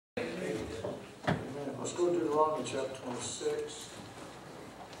Let's go to Deuteronomy chapter 26.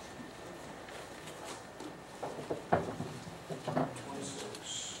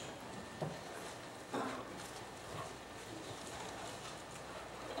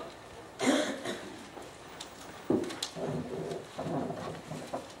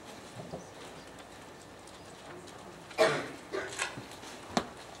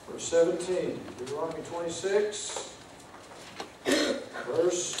 Verse 17, Deuteronomy 26,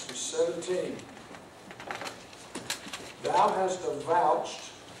 verse 17. Thou hast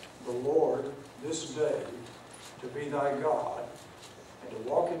avouched the Lord this day to be thy God, and to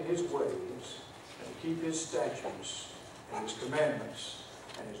walk in his ways, and to keep his statutes, and his commandments,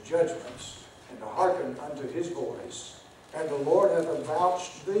 and his judgments, and to hearken unto his voice. And the Lord hath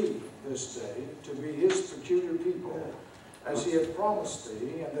avouched thee this day to be his peculiar people, as he hath promised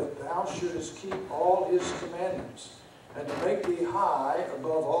thee, and that thou shouldest keep all his commandments, and to make thee high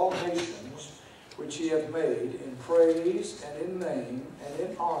above all nations, which he hath made, in praise, and in name, and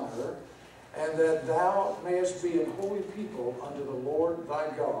in honor, and that thou mayest be an holy people unto the Lord thy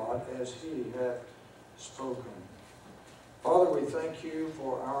God, as he hath spoken. Father, we thank you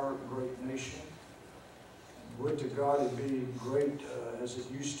for our great nation. Would to God it be great as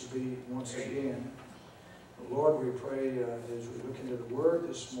it used to be once again. Lord, we pray as we look into the Word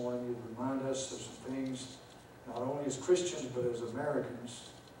this morning, you remind us of some things, not only as Christians, but as Americans.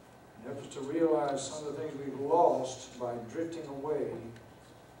 Help us to realize some of the things we've lost by drifting away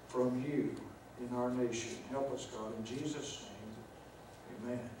from you in our nation. Help us, God, in Jesus' name.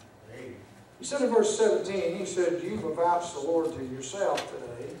 Amen. Amen. He said in verse 17, he said, you've avouched the Lord to yourself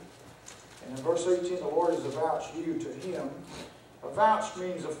today. And in verse 18, the Lord has avouched you to him. Avouched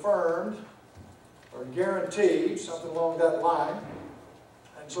means affirmed or guaranteed, something along that line.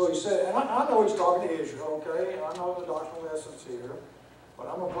 And so he said, and I know he's talking to Israel, okay? I know the doctrinal essence here.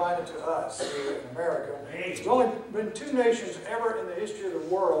 But I'm applying it to us here in America. There's only been two nations ever in the history of the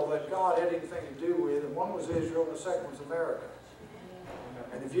world that God had anything to do with, and one was Israel, and the second was America.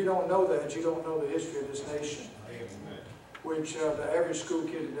 And if you don't know that, you don't know the history of this nation, which the average school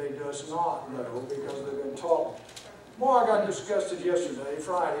kid today does not know because they've been taught. Boy, I got disgusted yesterday,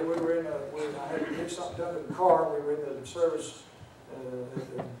 Friday. We were in I had to get something done in the car. We were in the service,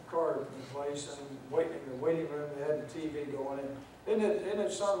 the car place, and waiting in the waiting room. They had the TV going in. Isn't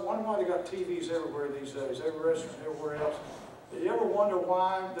it something? Wonder why they got TVs everywhere these days, every restaurant, everywhere else. Did you ever wonder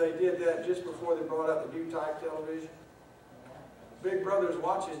why they did that just before they brought out the new type television? Big Brother's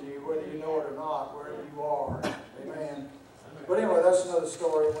watching you, whether you know it or not, wherever you are. Amen. But anyway, that's another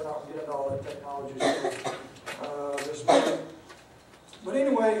story. We're not going to get into all that technology stuff this morning. But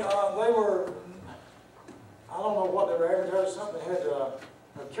anyway, they were, I don't know what they were advertising, something. They had a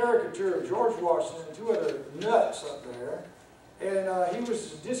caricature of George Washington and two other nuts up there. And he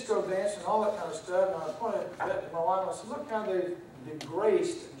was disco dancing and all that kind of stuff. And I pointed that to my wife. I said, look how they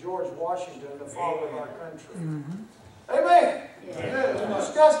disgraced George Washington, the father of our country. Mm-hmm. Amen. Yeah. It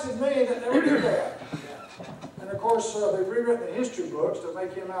disgusted me that they would do that. And of course, they've rewritten the history books to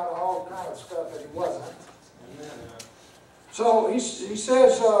make him out of all kind of stuff that he wasn't. So he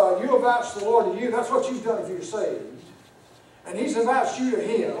says, you avouch the Lord to you. That's what you've done if you're saved. And he's avouched you to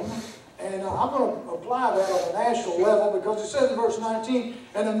him. And I'm going to apply that on a national level because it says in verse 19,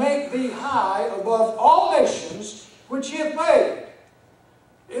 and to make thee high above all nations which he hath made.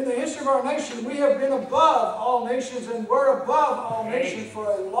 In the history of our nation, we have been above all nations, and we're above all nations for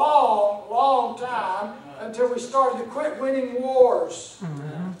a long, long time until we started to quit winning wars.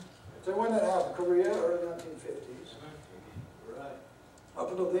 Mm-hmm. So when that happened, Korea, early 1950s. Right. Up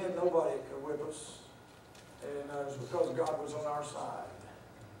until then, nobody could whip us. And it was because God was on our side.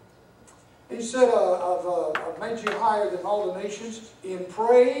 He said, I've made you higher than all the nations in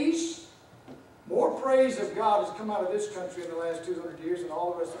praise. More praise of God has come out of this country in the last 200 years than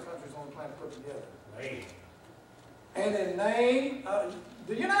all the rest of the countries on the planet put together. Right. And in name,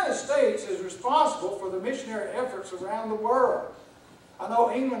 the United States is responsible for the missionary efforts around the world. I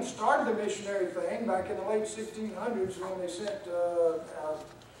know England started the missionary thing back in the late 1600s when they sent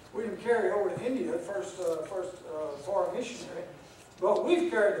William Carey over to India, first foreign missionary. But we've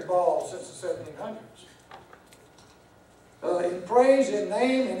carried the ball since the 1700s. In praise, in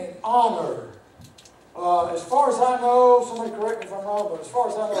name, and in honor. As far as I know, somebody correct me if I'm wrong, but as far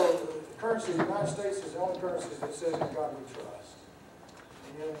as I know, the currency of the United States is the only currency that says in God we trust.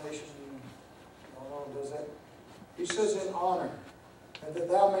 Any other nation, I don't know, does that? He says in honor, and that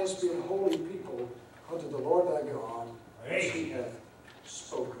thou mayest be a holy people unto the Lord thy God, as he hath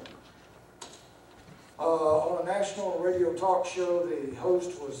spoken. On a national radio talk show, the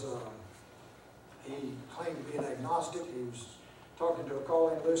host was, he claimed to be an agnostic. He was talking to a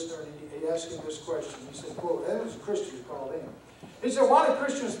call-in listener, and he asked him this question. He said, quote, that was a Christian who called in. He said, why do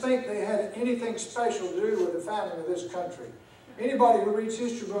Christians think they had anything special to do with the founding of this country? Anybody who reads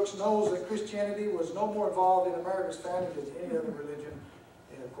history books knows that Christianity was no more involved in America's founding than any other religion,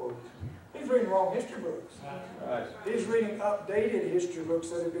 end of quote. He's reading wrong history books. Right. He's reading updated history books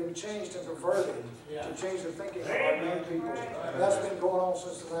that have been changed and perverted to change the thinking of our young people. That's been going on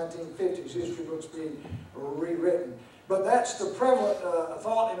since the 1950s, history books being rewritten. But that's the prevalent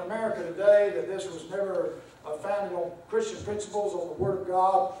thought in America today, that this was never founded on Christian principles, on the Word of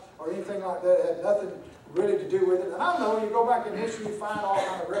God, or anything like that. It had nothing really to do with it. And I know you go back in history, you find all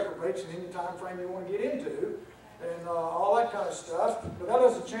kind of reprobates in any time frame you want to get into, and all that kind of stuff. But that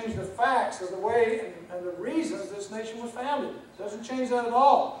doesn't change the facts of the way and the reasons this nation was founded. It doesn't change that at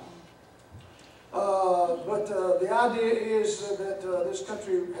all. But the idea is that this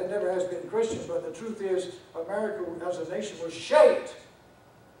country never has been Christian, but the truth is America as a nation was shaped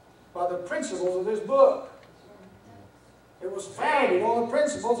by the principles of this book. It was founded on the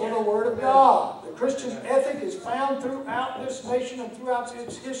principles of the Word of God. The Christian ethic is found throughout this nation and throughout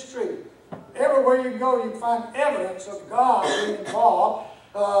its history. Everywhere you go, you find evidence of God being involved.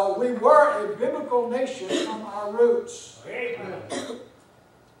 We were a biblical nation from our roots.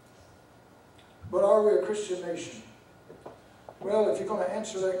 But are we a Christian nation? Well, if you're going to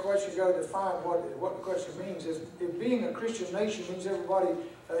answer that question, you've got to define what the question means. If being a Christian nation means everybody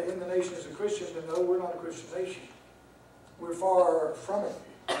in the nation is a Christian, then no, we're not a Christian nation. We're far from it.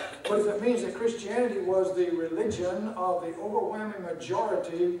 But if it means that Christianity was the religion of the overwhelming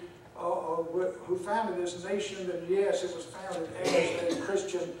majority who founded this nation, then yes, it was founded as a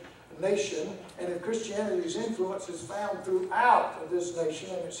Christian nation. And if Christianity's influence is found throughout this nation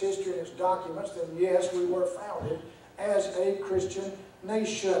and its history and its documents, then yes, we were founded as a Christian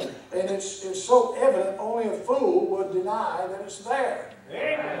nation. And it's so evident, only a fool would deny that it's there.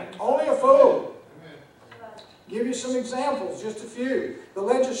 Amen. Only a fool. Give you some examples, just a few. The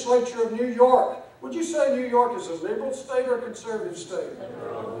legislature of New York. Would you say New York is a liberal state or a conservative state?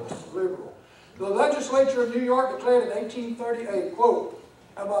 Liberal. The legislature of New York declared in 1838, quote,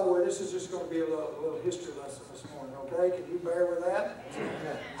 and by the way, this is just going to be a little history lesson this morning, okay? Can you bear with that?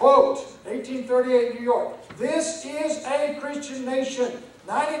 Quote, 1838 New York, this is a Christian nation.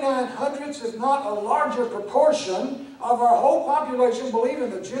 99/100, if not a larger proportion of our whole population believe in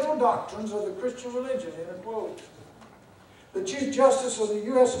the general doctrines of the Christian religion, end of quote. The Chief Justice of the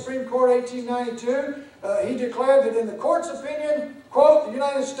U.S. Supreme Court, 1892, he declared that in the court's opinion, quote, the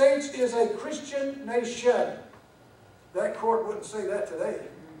United States is a Christian nation. That court wouldn't say that today.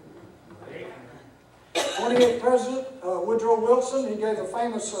 28th President Woodrow Wilson, he gave a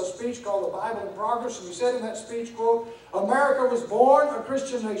famous speech called The Bible in Progress, and he said in that speech, quote, America was born a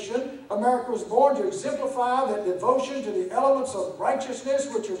Christian nation. America was born to exemplify that devotion to the elements of righteousness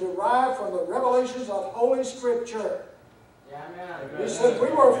which are derived from the revelations of Holy Scripture. He said we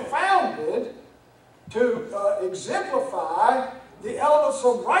were founded to exemplify the elements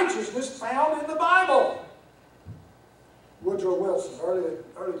of righteousness found in the Bible. Woodrow Wilson, early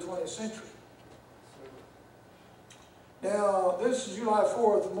 20th century. Now, this is July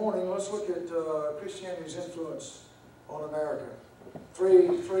 4th morning. Let's look at Christianity's influence on America. Three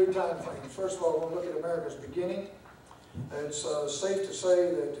time frames. First of all, we'll look at America's beginning. It's safe to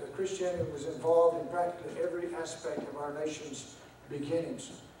say that Christianity was involved in practically every aspect of our nation's beginnings.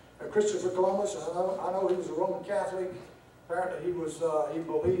 Christopher Columbus, I know he was a Roman Catholic. Apparently he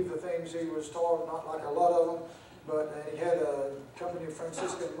believed the things he was taught, not like a lot of them. But he had a company of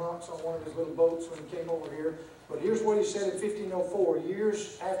Franciscan monks on one of his little boats when he came over here. But here's what he said in 1504,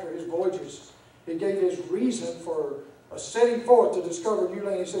 years after his voyages. He gave his reason for setting forth to discover new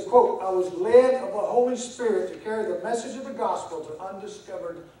land. He said, quote, I was led of the Holy Spirit to carry the message of the gospel to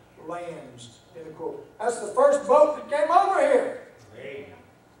undiscovered lands, end quote. That's the first boat that came over here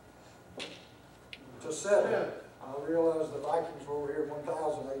to settle. I realize the Vikings were over here in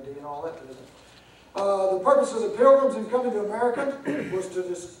 1000 AD and all that. The purpose of the Pilgrims in coming to America was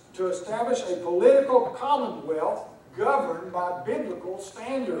to establish a political commonwealth governed by biblical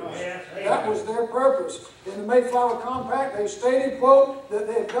standards. That was their purpose. In the Mayflower Compact, they stated, quote, that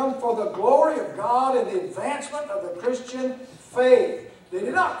they had come for the glory of God and the advancement of the Christian faith. They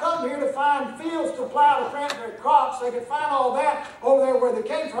did not come here to find fields to plow to plant their crops. They could find all that over there where they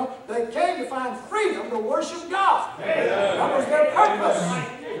came from. They came to find freedom to worship God. That was their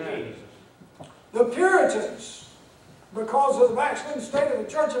purpose. The Puritans, because of the backslidden state of the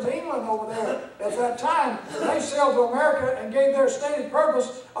Church of England over there at that time, they sailed to America and gave their stated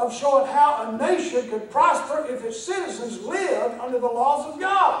purpose of showing how a nation could prosper if its citizens lived under the laws of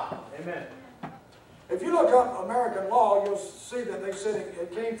God. Amen. If you look up American law, you'll see that they said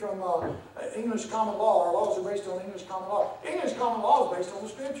it came from English common law. Our laws are based on English common law. English common law is based on the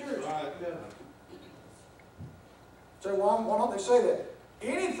Scriptures. Right. Yeah. So why don't they say that?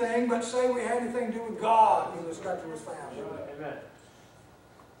 Anything but say we had anything to do with God when this country was founded. Amen.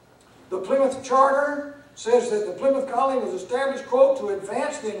 The Plymouth Charter says that the Plymouth Colony was established, quote, to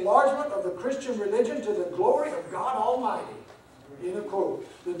advance the enlargement of the Christian religion to the glory of God Almighty. End of quote.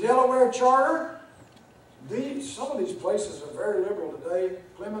 The Delaware Charter, some of these places are very liberal today.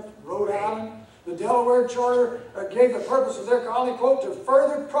 Plymouth, Rhode Island. The Delaware Charter gave the purpose of their colony, quote, to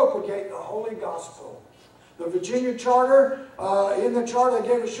further propagate the Holy Gospel. The Virginia Charter, in the charter they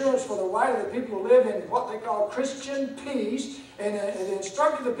gave assurance for the right of the people to live in what they call Christian peace, and it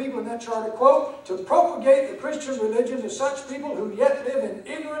instructed the people in that charter, quote, to propagate the Christian religion to such people who yet live in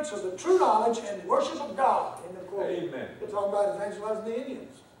ignorance of the true knowledge and worship of God. End of quote. Amen. They're talking about evangelizing the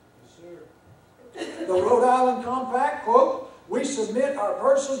Indians. Yes, sir. The Rhode Island Compact, quote, we submit our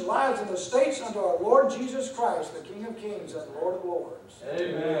persons, lives, and estates unto our Lord Jesus Christ, the King of Kings and Lord of Lords.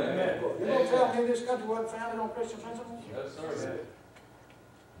 Amen. You don't tell me this country wasn't founded on Christian principles? Yes, sir.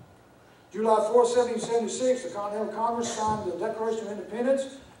 July 4, 1776, the Continental Congress signed the Declaration of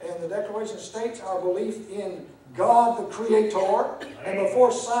Independence, and the Declaration states our belief in God the Creator. And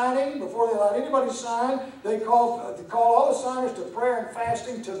before signing, before they allowed anybody to sign, they called all the signers to prayer and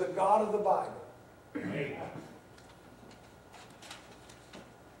fasting to the God of the Bible. Amen.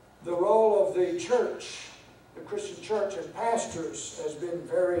 The role of the church, the Christian church and pastors, has been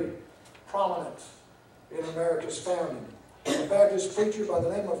very prominent in America's founding. A Baptist preacher by the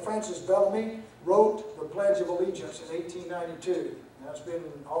name of Francis Bellamy wrote the Pledge of Allegiance in 1892. Now it's been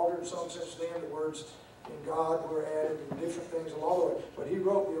altered some since then. The words in God were added and different things along the way. But he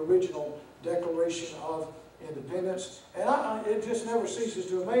wrote the original Declaration of Independence. And it just never ceases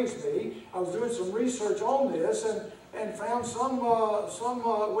to amaze me. I was doing some research on this and found some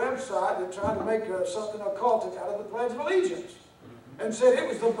website that tried to make something occultic out of the Pledge of Allegiance. And said it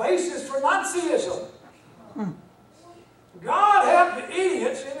was the basis for Nazism. God help the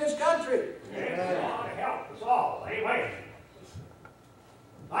idiots in this country. God help us all. Amen.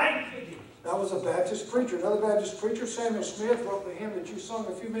 Thank you, Jesus. That was a Baptist preacher. Another Baptist preacher, Samuel Smith, wrote the hymn that you sung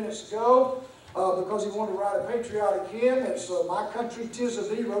a few minutes ago because he wanted to write a patriotic hymn. It's My Country 'Tis of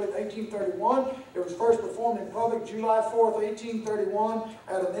Thee, wrote it in 1831. It was first performed in public July 4th, 1831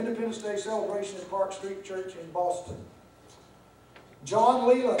 at an Independence Day celebration at Park Street Church in Boston. John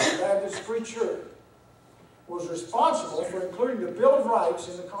Leland, a Baptist preacher, was responsible for including the Bill of Rights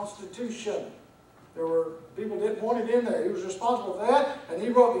in the Constitution. There were people didn't want it in there. He was responsible for that, and he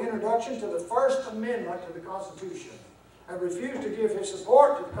wrote the introduction to the First Amendment to the Constitution and refused to give his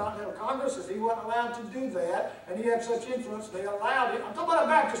support to the Continental Congress if he wasn't allowed to do that, and he had such influence they allowed it. I'm talking about a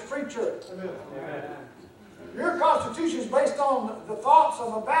Baptist preacher. Amen. Your Constitution is based on the thoughts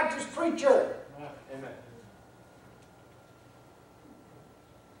of a Baptist preacher. Amen.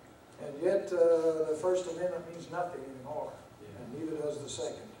 And yet the First Amendment means nothing anymore, and neither does the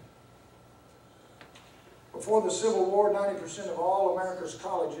Second. Before the Civil War, 90% of all America's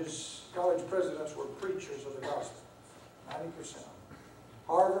college presidents were preachers of the gospel. 90%.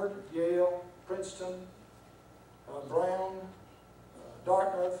 Harvard, Yale, Princeton, Brown,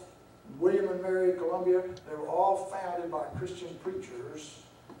 Dartmouth, William and Mary, Columbia, they were all founded by Christian preachers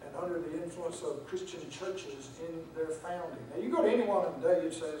and under the influence of Christian churches in their founding. Now, you go to any one of them today,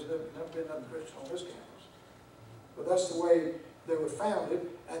 you'd say there's never been nothing Christian on this campus. But that's the way they were founded,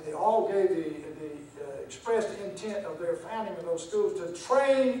 and they all gave the expressed intent of their founding of those schools to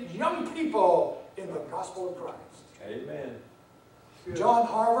train young people in the gospel of Christ. Amen. John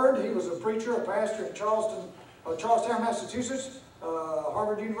Harvard, he was a preacher, a pastor in Charlestown, Massachusetts.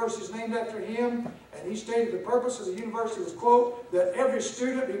 Harvard University is named after him, and he stated the purpose of the university was, quote, that every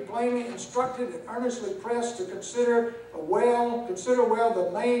student be plainly instructed and earnestly pressed to consider well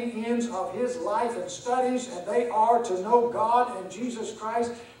the main ends of his life and studies, and they are to know God and Jesus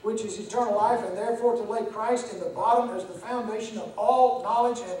Christ, which is eternal life, and therefore to lay Christ in the bottom as the foundation of all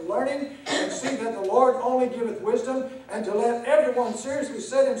knowledge and learning, and see that the Lord only giveth wisdom, and to let everyone seriously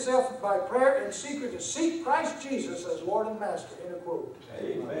set himself by prayer in secret to seek Christ Jesus as Lord and Master. End of quote.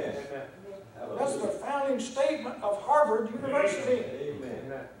 Amen. That's the founding statement of Harvard University.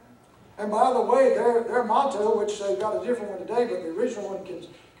 Amen. And by the way, their motto, which they've got a different one today, but the original one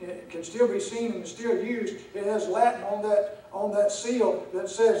can still be seen and is still used. It has Latin on that seal that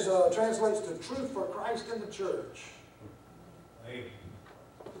says, translates to truth for Christ and the church. Amen.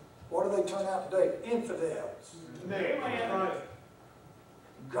 What do they turn out today? Infidels. Amen.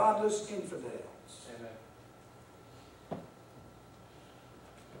 Godless infidels.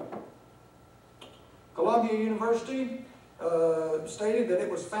 Columbia University stated that it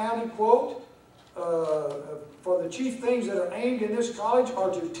was founded, quote, for the chief things that are aimed in this college are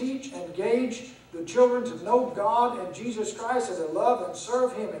to teach and gauge the children to know God and Jesus Christ and to love and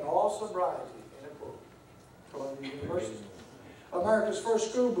serve Him in all sobriety. End of quote. Columbia University. America's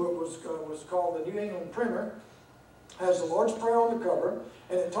first school book was called the New England Primer. Has the Lord's Prayer on the cover,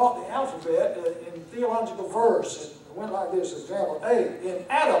 and it taught the alphabet in theological verse. It went like this: example A,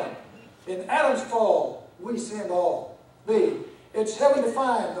 in Adam's fall, we sinned all. B, it's heaven to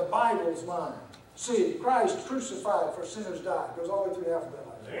find, the Bible's mine. C, Christ crucified for sinners died. Goes all the way through the alphabet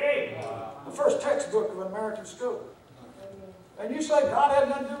like that. Amen. The first textbook of an American school. And you say God had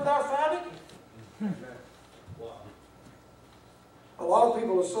nothing to do with our founding? A lot of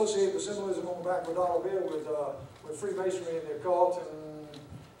people associate the symbolism on the back of a dollar bill with Freemasonry and the occult, and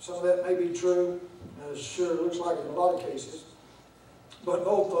some of that may be true. Sure, it looks like it in a lot of cases. But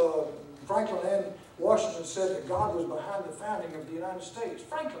both Franklin and Washington said that God was behind the founding of the United States.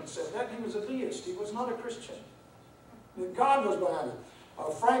 Franklin said that. He was a deist. He was not a Christian. That God was behind it.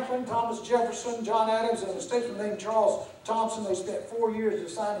 Franklin, Thomas Jefferson, John Adams, and a statesman named Charles Thompson, they spent 4 years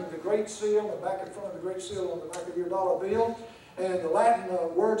designing the Great Seal, the back in front of the Great Seal on the back of your dollar bill. And the Latin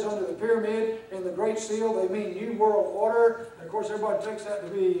words under the pyramid in the Great Seal, they mean New World Order. And of course, everybody takes that to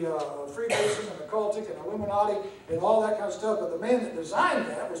be Freemason and occultic and Illuminati and all that kind of stuff. But the man that designed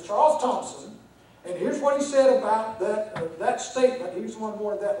that was Charles Thompson. And here's what he said about that statement. He was the one who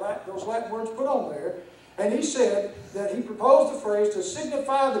wanted those Latin words put on there. And he said that he proposed the phrase to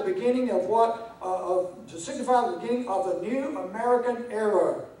signify the beginning of the new American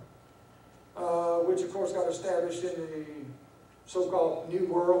era, which of course got established in the so-called New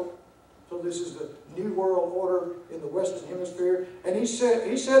World. So this is the New World Order in the Western Hemisphere. And he said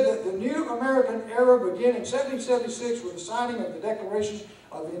that the new American era began in 1776 with the signing of the Declaration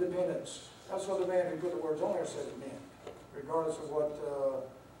of Independence. That's what the man who put the words on there said it meant, regardless of what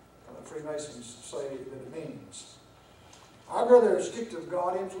Freemasons say that it means. I'd rather stick to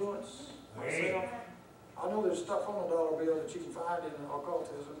God influence myself. I know there's stuff on the dollar bill that you can find in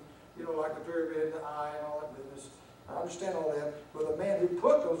occultism, you know, like the pyramid, the eye, and all that business. I understand all that, but the man who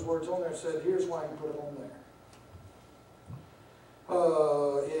put those words on there said, here's why he put them on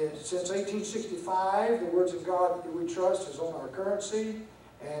there. Since 1865, the words of God that we trust is on our currency,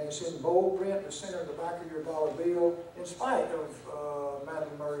 and it's in bold print in the center of the back of your dollar bill, in spite of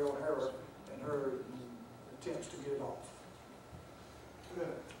Madeleine Murray O'Hara and her attempts to get it off.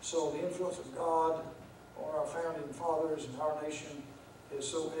 So the influence of God on our founding fathers and our nation is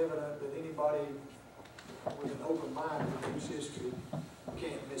so evident that anybody with an open mind who reads history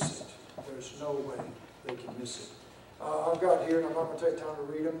can't miss it. There's no way they can miss it. I've got here, and I'm not going to take time to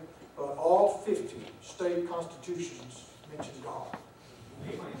read them, but all 50 state constitutions mention God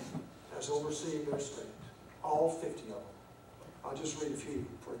as overseeing their state. All 50 of them. I'll just read a few,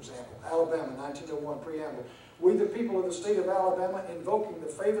 for example. Alabama, 1901 preamble. We, the people of the state of Alabama, invoking the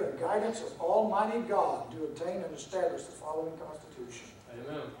favor and guidance of Almighty God, do obtain and establish the following constitution.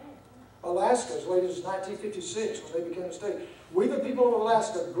 Amen. Alaska, as late as 1956, when they became a state. We, the people of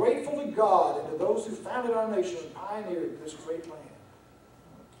Alaska, grateful to God and to those who founded our nation and pioneered this great land.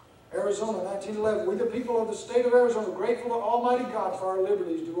 Arizona, 1911. We, the people of the state of Arizona, grateful to Almighty God for our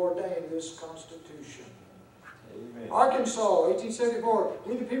liberties to ordain this Constitution. Amen. Arkansas, 1874.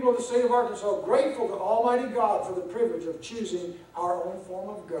 We, the people of the state of Arkansas, grateful to Almighty God for the privilege of choosing our own form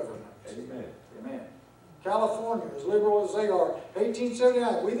of government. Amen. Amen. California, as liberal as they are,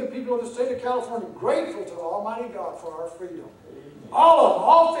 1879. We, the people of the state of California, grateful to Almighty God for our freedom. All of them,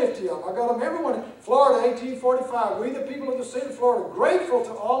 all 50 of them. I got them, everyone. Florida, 1845. We, the people of the state of Florida, grateful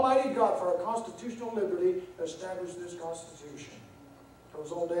to Almighty God for our constitutional liberty to establish this Constitution.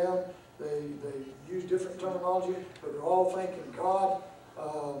 Goes on down. They use different terminology, but they're all thanking God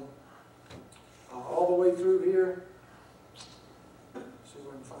all the way through here. Let's see if I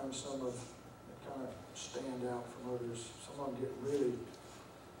can find some of that kind of stand out from others. Some of them get really,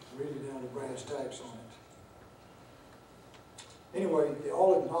 really down to brass tacks on it. Anyway, they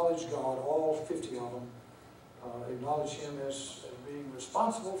all acknowledge God, all 50 of them. Acknowledge Him as being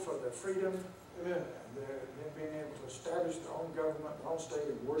responsible for their freedom, them being able to establish their own government, their own state,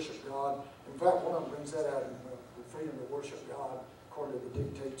 and worship God. In fact, one of them brings that out in the freedom to worship God according to the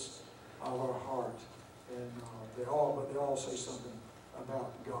dictates of our heart. And they all say something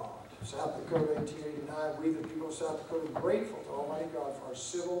about God. South Dakota, 1889. We, the people of South Dakota, grateful to Almighty God for our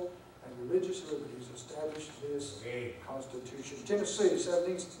civil and religious liberties established this Constitution. Tennessee,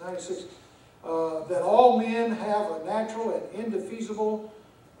 1796. That all men have a natural and indefeasible,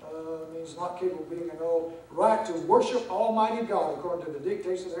 means not capable of being annulled, right to worship Almighty God according to the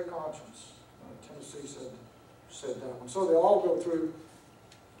dictates of their conscience. Tennessee. Tennessee said that one. So they all go through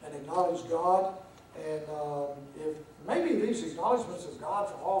and acknowledge God. And if maybe these acknowledgments of God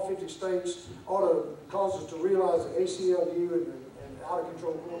from all 50 states ought to cause us to realize the ACLU and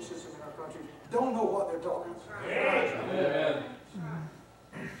out-of-control court system in our country don't know what they're talking about. Amen.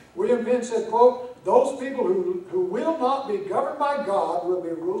 William Penn said, quote, "Those people who will not be governed by God will be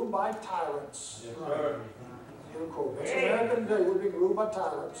ruled by tyrants." Yes, sir. End quote. That's American today. We're being ruled by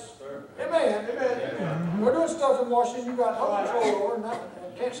tyrants. Sir. Amen. Amen. They're doing stuff in Washington you got no control over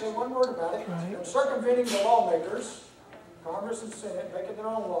and can't say one word about it. And circumventing the lawmakers, Congress and Senate, making their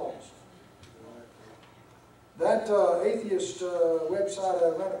own laws. That atheist website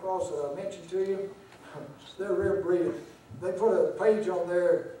I ran across that I mentioned to you, they're real brilliant. They put a page on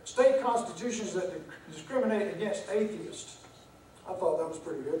there, state constitutions that discriminate against atheists. I thought that was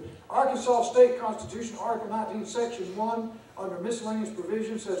pretty good. Arkansas State Constitution, Article 19, Section 1, under miscellaneous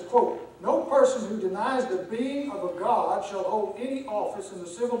provisions says, quote, "No person who denies the being of a God shall hold any office in the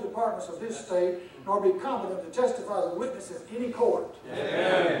civil departments of his state, nor be competent to testify as a witness in any court."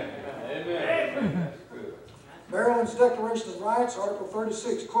 Amen. Amen. Maryland's Declaration of Rights, Article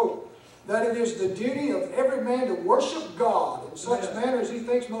 36, quote, "That it is the duty of every man to worship God in such manner as he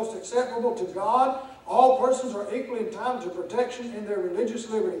thinks most acceptable to God. All persons are equally entitled to protection in their religious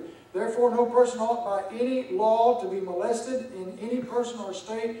liberty. Therefore, no person ought by any law to be molested in any person or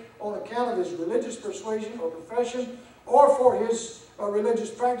state on account of his religious persuasion or profession, or for his religious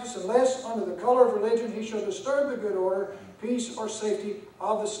practice, unless under the color of religion he shall disturb the good order, peace, or safety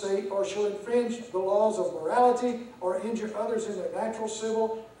of the state, or shall infringe the laws of morality, or injure others in their natural,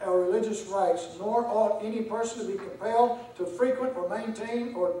 civil, or religious rights. Nor ought any person to be compelled to frequent or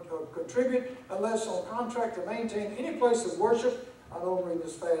maintain or contribute, unless on contract, to maintain any place of worship." I know I'm reading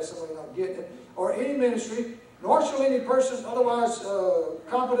this fast, somebody not getting it. "Or any ministry, nor shall any person otherwise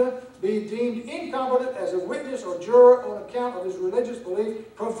competent be deemed incompetent as a witness or juror on account of his religious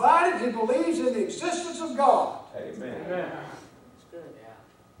belief, provided he believes in the existence of God." Amen. Amen.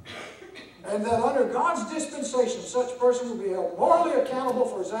 "And that under God's dispensation, such person will be held morally accountable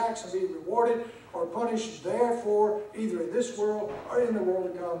for his acts and be rewarded or punished therefore, either in this world or in the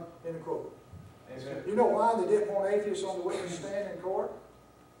world to come." End of quote. Amen. You know why they didn't want atheists on the witness stand in court?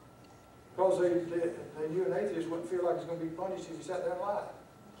 Because they knew an atheist wouldn't feel like he's going to be punished if he sat there and lied.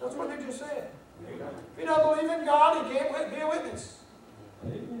 That's what they just said. If he doesn't believe in God, he can't be a witness.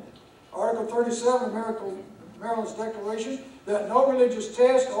 Amen. Article 37 of Maryland's Declaration, that no religious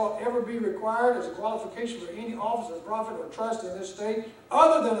test ought ever be required as a qualification for any office of profit or trust in this state,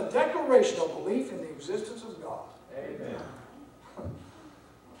 other than a declaration of belief in the existence of God. Amen.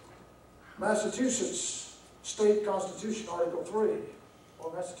 Massachusetts State Constitution, Article 3.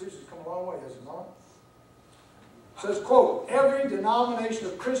 Well, Massachusetts has come a long way, has it not? It says, quote, "Every denomination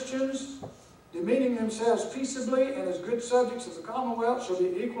of Christians, demeaning themselves peaceably and as good subjects of the Commonwealth, shall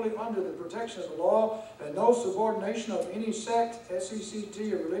be equally under the protection of the law, and no subordination of any sect,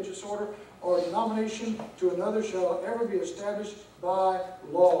 SECT, or religious order, or denomination to another shall ever be established by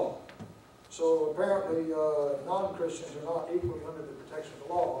law." So apparently non-Christians are not equally under the protection of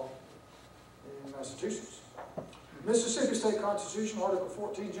the law in Massachusetts. Mississippi State Constitution, Article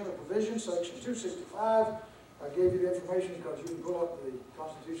 14, General Provisions, Section 265. I gave you the information because you can pull up the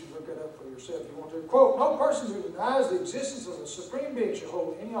Constitution, look it up for yourself if you want to. Quote, "No person who denies the existence of the Supreme Being shall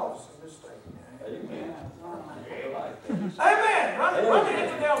hold any office in this state." Amen. Amen! Run the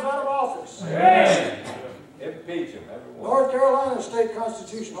infidels out of office. Amen. Impeach him, everyone. North Carolina State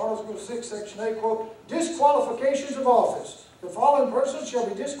Constitution, Article 6, Section 8, quote, "Disqualifications of office. The following persons shall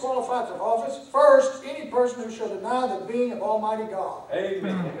be disqualified from office. First, any person who shall deny the being of Almighty God."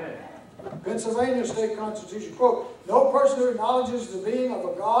 Amen. Pennsylvania State Constitution, quote, "No person who acknowledges the being of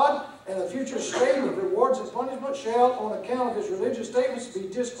a God and a future state of rewards and punishment shall, on account of his religious statements, be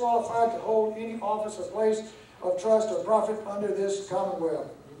disqualified to hold any office or place of trust or profit under this Commonwealth."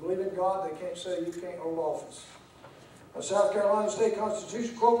 You believe in God, they can't say you can't hold office. South Carolina State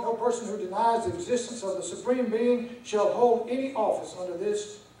Constitution, quote, "No person who denies the existence of the Supreme Being shall hold any office under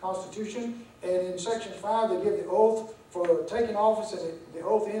this Constitution." And in Section 5, they give the oath for taking office, and the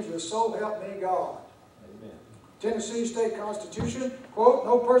oath ends with, "So help me God." Amen. Tennessee State Constitution, quote,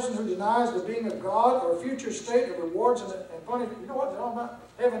 "No person who denies the being of God or a future state of rewards and punishment," you know what they're talking about?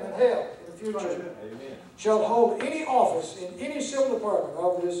 Heaven and hell in the future. Amen. "Shall hold any office in any civil department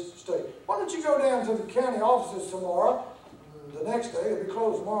of this state." Why don't you go down to the county offices tomorrow, the next day, they'll be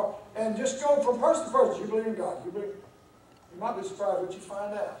closed tomorrow, and just go from person to person. You believe in God. You might be surprised what you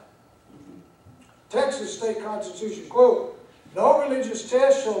find out. Texas State Constitution, quote, "No religious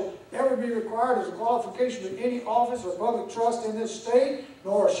test shall ever be required as a qualification to any office or public trust in this state,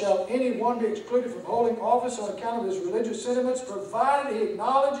 nor shall any one be excluded from holding office on account of his religious sentiments, provided he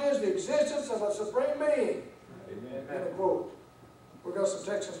acknowledges the existence of a supreme being. Amen. End of quote. We've got some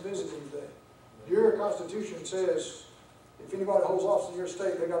Texans visiting today. Your Constitution says if anybody holds office in your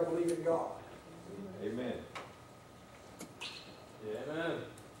state, they've got to believe in God. Amen. Amen.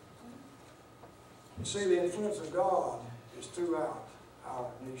 You see, the influence of God is throughout our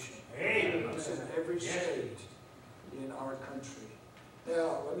nation. Amen. It's in every state in our country.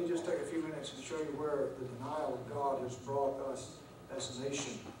 Now, let me just take a few minutes to show you where the denial of God has brought us as a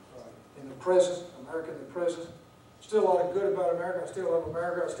nation. In the present, America in the present, still a lot of good about America. I still love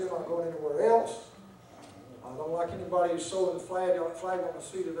America. I'm still not going anywhere else. I don't like anybody who's sewing the flag on the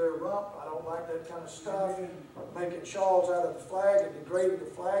seat of their rump. I don't like that kind of stuff. Making shawls out of the flag and degrading the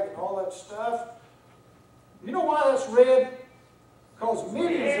flag and all that stuff. You know why that's red? Because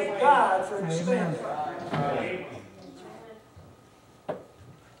millions have died for it to stand there.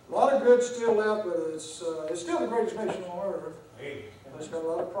 A lot of good still left, but it's still the greatest nation on earth. It's got a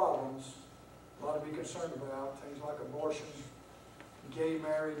lot of problems, a lot to be concerned about. Things like abortion, gay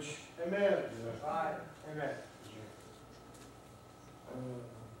marriage. Amen. Amen.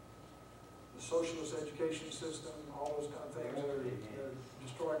 The socialist education system, all those kind of things that are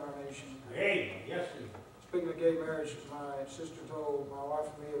destroying our nation. Amen. Yes, sir. Speaking of gay marriage, my sister told my wife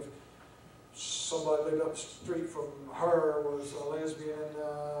and me if somebody lived up the street from her was a lesbian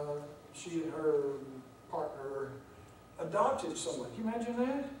and she and her partner adopted someone. Can you imagine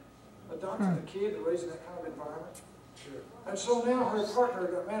that? Adopted a kid and raising that kind of environment. Sure. And so now her partner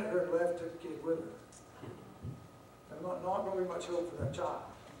got mad at her and left, took the kid with her. And not going to be much hope for that child.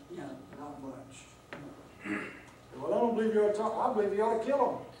 No. Not much. Well, I don't believe you ought to talk. I believe you ought to kill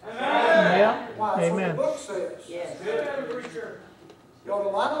them. Yeah. Why? That's Amen. what the book says. Yes. You ought to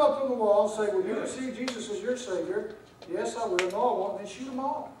line them up on the wall and say, will you receive Jesus as your Savior? Yes, I will. No, I won't. Then shoot them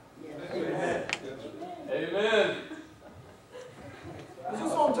all. Yes. Amen. Amen. Is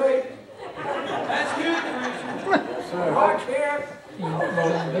this on tape? That's good, preacher. I can't.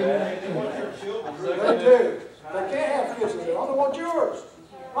 They want your children. They do. They can't have kids with them. I don't want yours.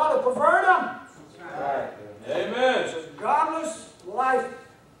 Why? To pervert them. Amen. It's a godless life,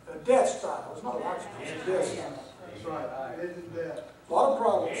 a death style. It's not a lifestyle, it's a death style. That's right. It isn't that. A lot of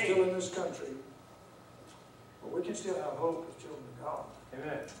problems still in this country. But we can still have hope as children of God.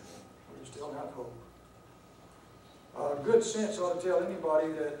 Amen. We can still have hope. Good sense ought to tell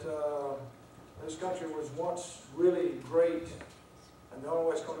anybody that this country was once really great, and the only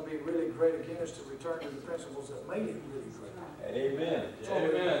way it's going to be really great again is to return to the principles that made it really great. Amen. It's only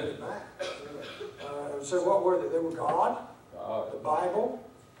way to Amen. get it back. So what were they? They were God, the Bible,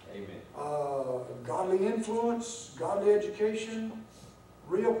 Amen. godly influence, godly education,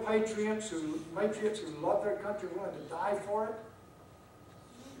 real patriots who love their country, willing to die for it.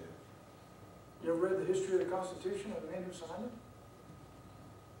 You ever read the history of the Constitution and the men who signed it?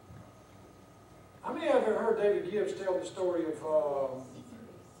 How many of you have heard David Gibbs tell the story of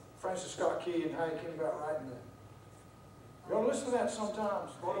Francis Scott Key and how he came about writing that? You ought to listen to that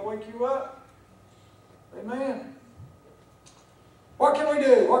sometimes. It's going to wake you up. Amen. What can we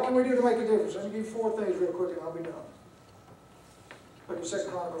do? What can we do to make a difference? Let me give you 4 things real quick and I'll be done. Look at 2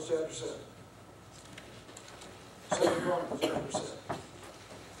 Chronicles chapter 7. 2 Chronicles chapter 7.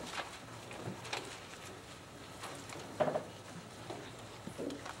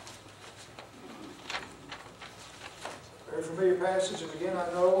 Very familiar passage, and again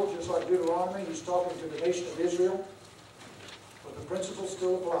I know, just like Deuteronomy, he's talking to the nation of Israel, but the principles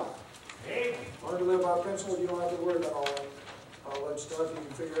still apply. Learn to live by principle, you don't have to worry about all that stuff. You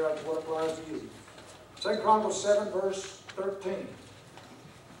can figure out what applies to you. 2 Chronicles 7, verse 13.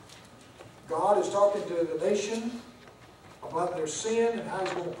 God is talking to the nation about their sin and how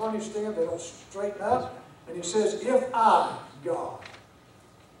he's going to punish them. They don't straighten up. And he says, if I, God,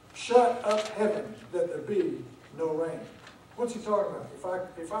 shut up heaven that there be no rain. What's he talking about?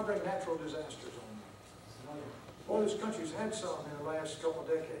 If I bring natural disasters on you. Boy, this country's had some in the last couple of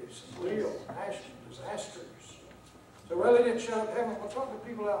decades. Some real national disasters. So, well, they didn't shut up heaven. Well, talk to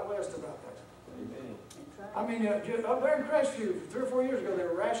people out west about that. Amen. I mean, up there in Crestview, 3 or 4 years ago, they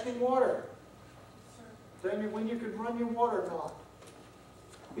were rationing water. Telling you when you could run your water or not.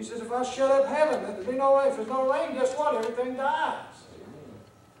 He says, if I shut up heaven, then there'll be no rain. If there's no rain, guess what? Everything dies.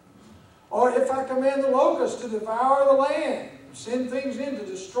 Or if I command the locusts to devour the land, send things in to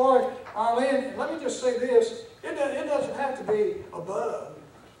destroy our land. And let me just say this, it doesn't have to be a bug.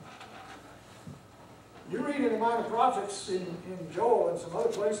 You read in the Minor Prophets in Joel and some other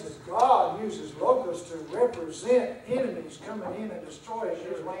places, God uses locusts to represent enemies coming in and destroying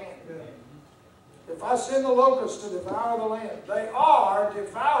his land. If I send the locusts to devour the land, they are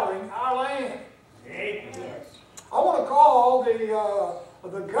devouring our land. Amen. I want to call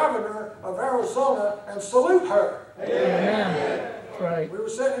the governor of Arizona and salute her. Amen. Right. We were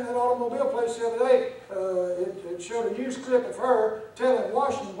sitting in that automobile place the other day. It showed a news clip of her telling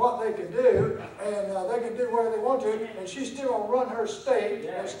Washington what they can do, and they can do whatever they want to, and she's still going to run her state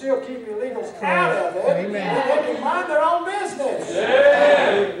and still keep illegals out of it. Amen. And they can mind their own business.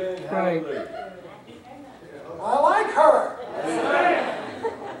 Amen. Right. I like her.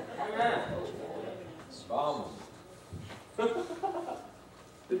 Vamos.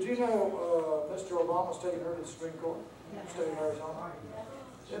 Did you know Mr. Obama's taking her to the Supreme Court? State of Arizona.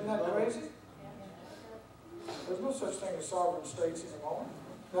 Isn't that crazy? There's no such thing as sovereign states anymore.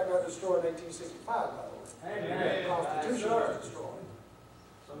 That got destroyed in 1865, by the way. Amen. The Constitution was destroyed.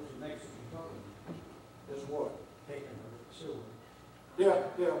 Something next to Is what? taking her silver.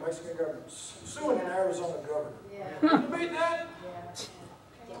 Yeah, Mexican government. Suing an Arizona governor. Can you beat that?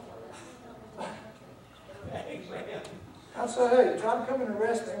 I said, hey, try to come and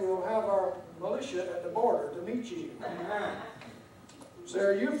arrest me. We'll have our militia at the border to meet you. So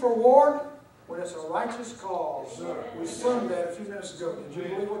are you for war? When it's a righteous cause. We sung that a few minutes ago. Did you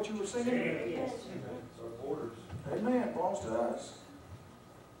believe what you were singing? Yes. It's our borders. Amen. Belongs to us.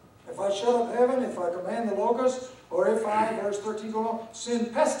 If I shut up heaven, if I command the locusts, or if I, verse 13 going on,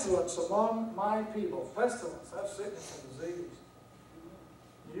 send pestilence among my people. Pestilence, that's sickness and disease.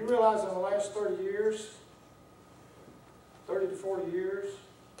 Do you realize in the last 30 years, 30 to 40 years,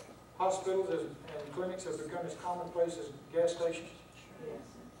 hospitals and clinics have become as commonplace as gas stations?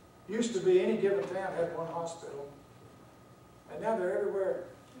 Used to be any given town had one hospital, and now they're everywhere.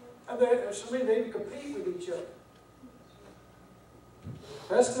 And there's so many, they even compete with each other.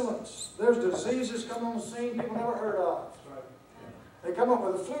 Pestilence. There's diseases come on the scene people never heard of. They come up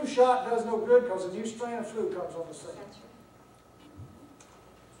with a flu shot, does no good because a new strain of flu comes on the scene.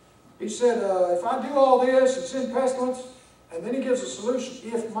 He said, if I do all this and send pestilence, and then he gives a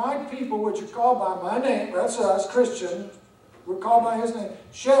solution. If my people, which are called by my name, that's us, Christians, we're called by his name,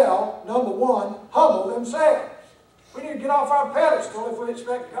 shall, number one, humble themselves. We need to get off our pedestal if we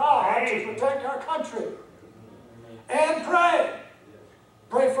expect God to protect our country. And pray.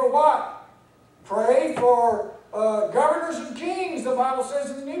 Pray for what? Pray for governors and kings, the Bible says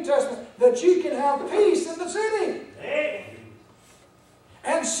in the New Testament, that you can have peace in the city.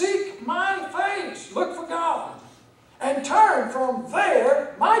 And seek my face. Look for God. And turn from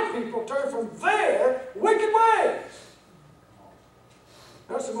their, my people turn from their wicked ways.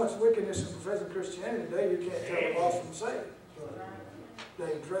 There's so much wickedness in professing Christianity today, you can't tell the lost from saved.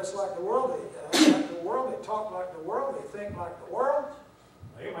 They dress like the world, they act like the world, they talk like the world, they think like the world.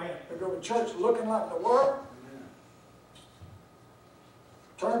 Amen. They go to church looking like the world.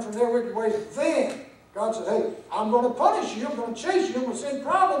 Turn from their wicked ways. Then God said, hey, I'm going to punish you, I'm going to chase you, I'm going to send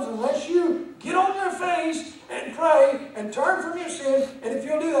problems unless you get on your face and pray and turn from your sin. And if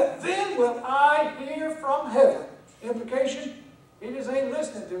you'll do that, then will I hear from heaven. Implication, he just ain't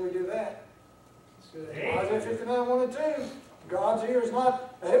listening till we do that. Isaiah 59, 1 and 2. God's ear is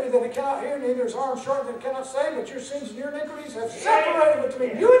not heavy that it cannot hear, neither is arm short that it cannot save, but your sins and your iniquities have separated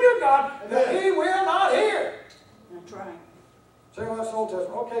between you and your God, that he will not hear. That's right. Say, well, that's the Old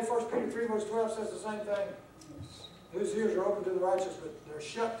Testament. Okay, 1 Peter 3, verse 12 says the same thing. Whose ears are open to the righteous, but they're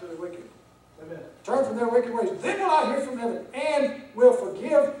shut to the wicked. Amen. Turn from their wicked ways. Then will I hear from heaven, and will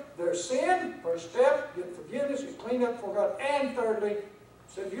forgive their sin. First step, get forgiveness, get cleaned up before God. And thirdly,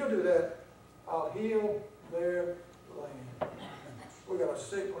 said, if you'll do that, I'll heal their land. We got a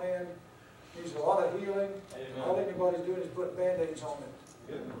sick land. Needs a lot of healing. Amen. All anybody's doing is putting Band-Aids on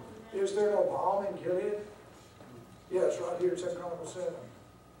it. Is there no balm in Gilead? Yes, right here in 2 Chronicles 7.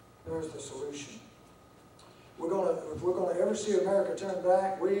 There's the solution. If we're going to ever see America turn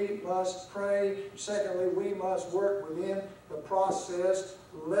back, we must pray. Secondly, we must work within the process.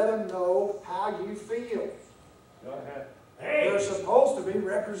 Let them know how you feel. Go ahead. They're supposed to be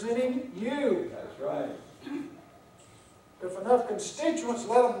representing you. That's right. If enough constituents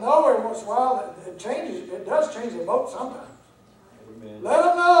let them know every once in a while, it changes. It does change the vote sometimes. Amen. Let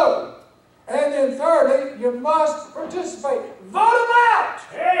them know. And then thirdly, you must participate. Vote them out.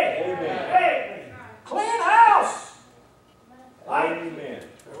 Amen. Clean house. Amen.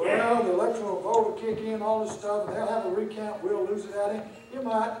 Well, the electoral vote will kick in, all this stuff, and they'll have a recount, we'll lose it out in. You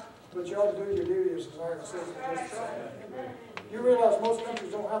might, but you ought to do your duty as an American citizen just the same. You realize most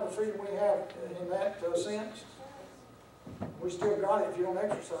countries don't have the freedom we have in that sense? We still got it. If you don't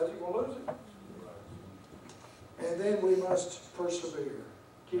exercise it, you're going to lose it. And then we must persevere.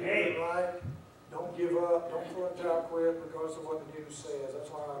 Keep it right. Don't give up. Don't throw in the towel, quit because of what the news says. That's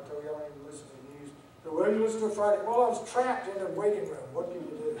why I tell you I don't even listen to the news. So, well, you listen to Friday. Well, I was trapped in the waiting room. What can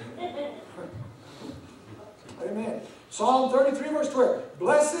you do? Amen. Psalm 33, verse 12.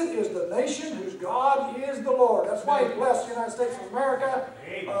 Blessed is the nation whose God is the Lord. That's why He blessed the United States of America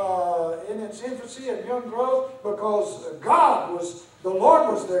in its infancy and young growth, because the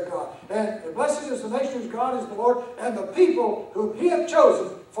Lord was their God. And blessed is the nation whose God is the Lord, and the people whom He hath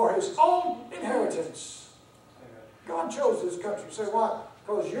chosen for His own inheritance. God chose this country. You say, why?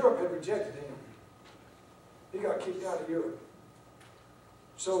 Because Europe had rejected Him. He got kicked out of Europe.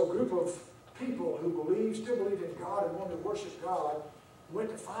 So a group of people who still believed in God and wanted to worship God, went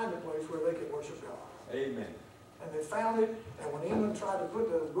to find a place where they could worship God. Amen. And they found it, and when England tried to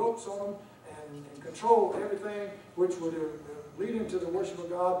put the ropes on them and control everything, which would lead them to the worship of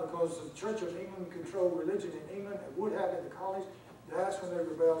God, because the Church of England controlled religion in England and would have in the colonies, that's when they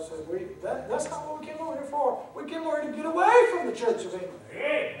rebelled and said, that's not what we came over here for. We came over here to get away from the Church of England.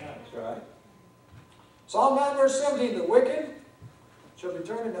 That's right. Psalm 9, verse 17, the wicked shall be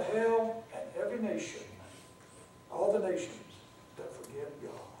turned into hell, and every nation, all the nations that forget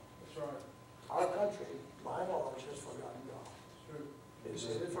God. That's right. Our country, by and large, has forgotten God. That's true. It's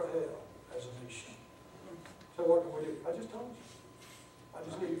headed for hell as a nation. So what can we do? I just told you. I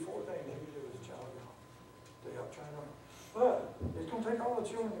just gave you 4 things you can do as a child of God to help train up. But it's going to take all the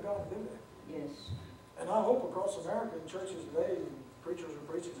children of God to do that. Yes. And I hope across America, in churches today, preachers are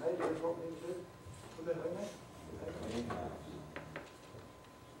preaching, hey, here's what we need to do. Amen. Amen.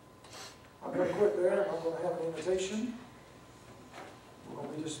 I'm going to quit there. I'm going to have an invitation. We're going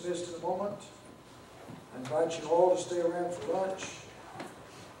to be dismissed in a moment. I invite you all to stay around for lunch.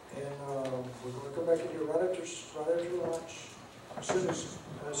 And we're going to come back in here right after lunch. As soon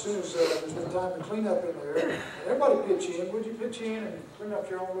as there's been time to clean up in there. And everybody pitch in. Would you pitch in and clean up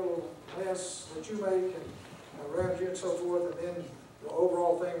your own little mess that you make and around you and so forth. And then the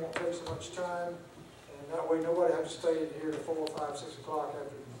overall thing won't take so much time. And that way nobody has to stay in here till 4, 5, 6 o'clock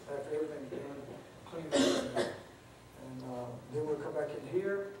after everything's done, clean up. And then we'll come back in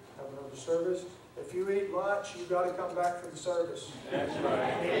here, have another service. If you eat lunch, you've got to come back for the service. That's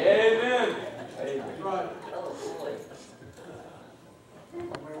right. Amen. Amen. That's right. I mean,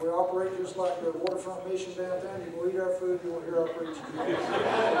 we operate just like the waterfront mission downtown. You will eat our food, you will hear our preaching. Amen.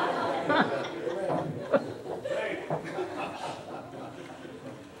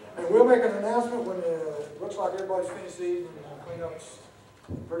 And we'll make an announcement when it looks like everybody's finished eating and cleanup's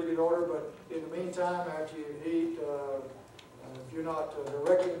in pretty good order. But in the meantime, after you eat, if you're not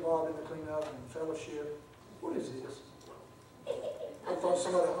directly involved in the cleanup and fellowship, what is this? I thought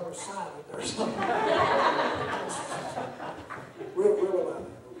somebody hung a sign up there or something. We'll allow that.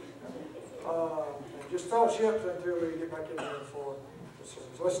 And just fellowship until we get back in here for the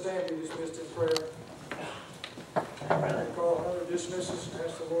service. Let's stand and be dismissed in prayer. Call another dismisses and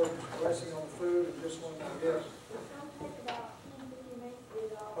ask the Lord's blessing on the food and just one yes.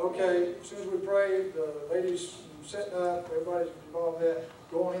 Okay, as soon as we pray, the ladies setting up, everybody's involved in that,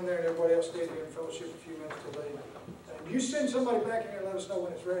 go on in there and everybody else stay here in fellowship a few minutes till they. And you send somebody back in here and let us know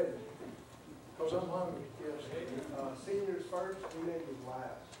when it's ready. Because I'm hungry, yes. Seniors first, teenagers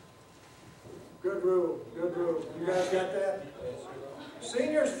last. Good rule, good rule. You guys got that?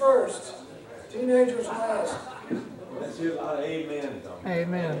 Seniors first, teenagers last. Let's hear a lot of amens on it.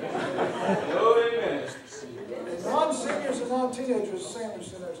 Amen. Oh, amen. And non-seniors and non-teenagers,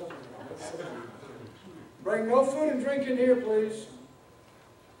 sandwich in there somewhere. Bring no food and drink in here, please.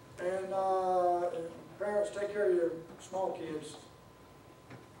 And parents, take care of your small kids.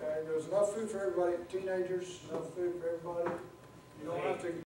 And there's enough food for everybody. Teenagers, enough food for everybody. You don't have to